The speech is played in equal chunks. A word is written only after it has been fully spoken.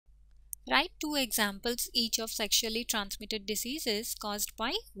Write 2 examples each of sexually transmitted diseases caused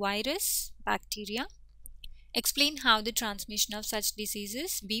by virus, bacteria. Explain how the transmission of such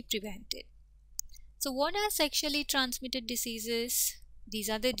diseases be prevented. So what are sexually transmitted diseases? These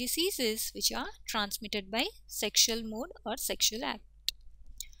are the diseases which are transmitted by sexual mode or sexual act.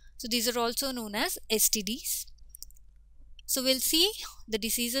 So these are also known as STDs. So we'll see the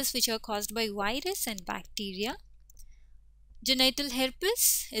diseases which are caused by virus and bacteria. Genital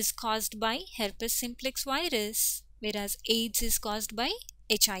herpes is caused by herpes simplex virus, whereas AIDS is caused by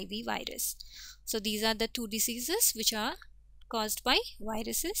HIV virus. So these are the 2 diseases which are caused by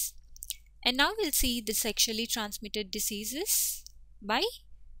viruses. And now we'll see the sexually transmitted diseases by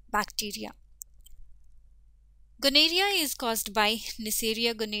bacteria. Gonorrhea is caused by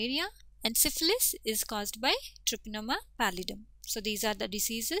Neisseria gonorrhea, and syphilis is caused by Trypanosoma pallidum. So these are the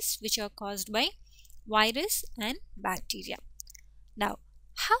diseases which are caused by virus and bacteria. Now,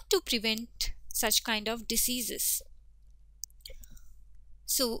 how to prevent such kind of diseases?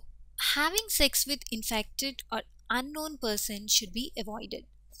 So, having sex with infected or unknown person should be avoided.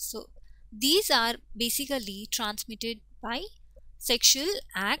 So, these are basically transmitted by sexual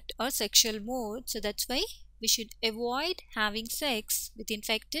act or sexual mode. So, that's why we should avoid having sex with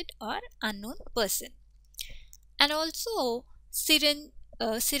infected or unknown person. And also,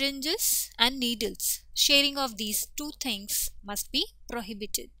 syringes and needles, sharing of these 2 things must be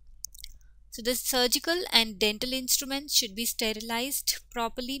prohibited. So the surgical and dental instruments should be sterilized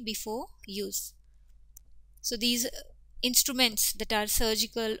properly before use. So these instruments that are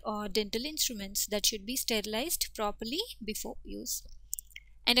surgical or dental instruments, that should be sterilized properly before use.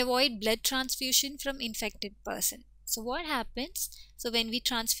 And avoid blood transfusion from infected person. So what happens? So when we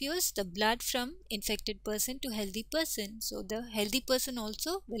transfuse the blood from infected person to healthy person, so the healthy person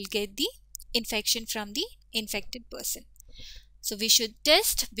also will get the infection from the infected person. So we should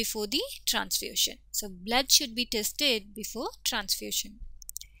test before the transfusion. So blood should be tested before transfusion.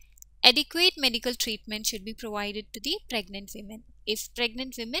 Adequate medical treatment should be provided to the pregnant women. If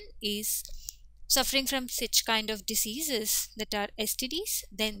pregnant women is suffering from such kind of diseases that are STDs,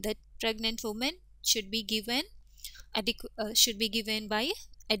 then the pregnant woman should be given by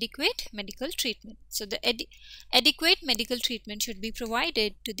adequate medical treatment. So the adequate medical treatment should be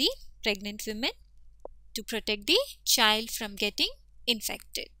provided to the pregnant women to protect the child from getting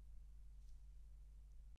infected.